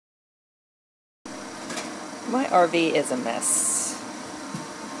My RV is a mess.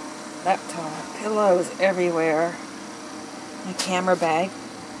 Laptop, pillows everywhere. My camera bag,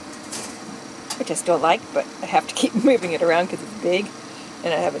 which I still like, but I have to keep moving it around because it's big,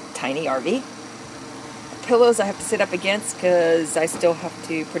 and I have a tiny RV. Pillows I have to sit up against because I still have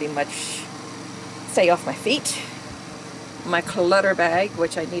to pretty much stay off my feet. My clutter bag,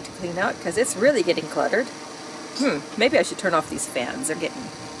 which I need to clean out because it's really getting cluttered. Maybe I should turn off these fans. They're getting,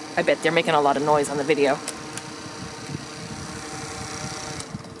 I bet they're making a lot of noise on the video.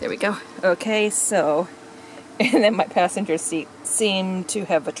 There we go. Okay, so, and then my passenger seat seemed to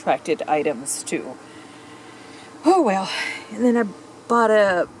have attracted items too. Oh well. And then I bought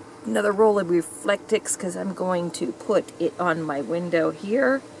another roll of Reflectix because I'm going to put it on my window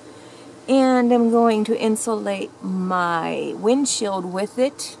here. And I'm going to insulate my windshield with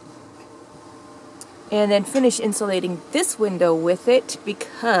it. And then finish insulating this window with it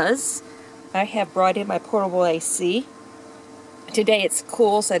because I have brought in my portable AC. Today it's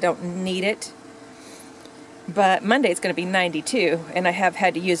cool, so I don't need it. But Monday it's going to be 92, and I have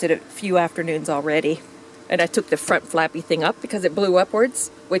had to use it a few afternoons already. And I took the front flappy thing up because it blew upwards,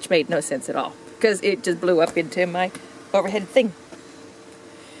 which made no sense at all. Because it just blew up into my overhead thing.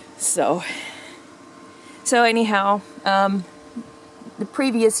 So anyhow, the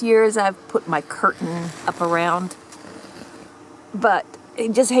previous years I've put my curtain up around, but I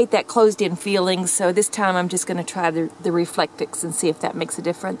just hate that closed-in feeling, so this time I'm just going to try the Reflectix and see if that makes a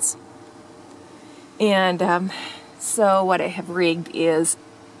difference. And so what I have rigged is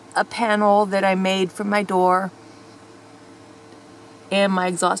a panel that I made for my door, and my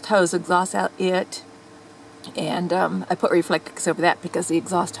exhaust hose exhausts out it, and I put Reflectix over that because the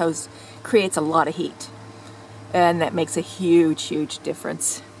exhaust hose creates a lot of heat. And that makes a huge, huge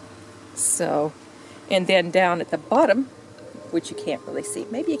difference. So, and then down at the bottom, which you can't really see.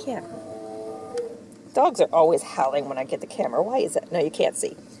 Maybe you can. Dogs are always howling when I get the camera. Why is that? No, you can't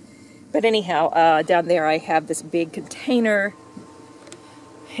see. But anyhow, down there I have this big container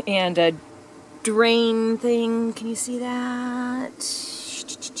and a drain thing. Can you see that?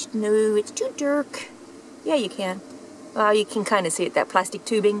 No, it's too dark. Yeah, you can. You can kind of see it, that plastic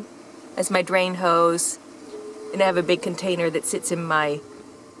tubing. That's my drain hose. And I have a big container that sits in my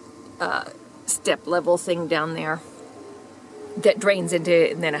step level thing down there that drains into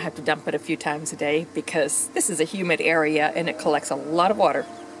it, and then I have to dump it a few times a day because this is a humid area and it collects a lot of water.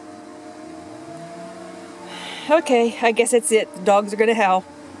 Okay, I guess that's it. The dogs are gonna howl.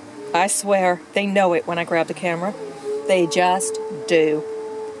 I swear, they know it when I grab the camera. They just do.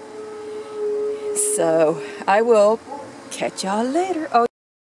 So, I will catch y'all later. Oh.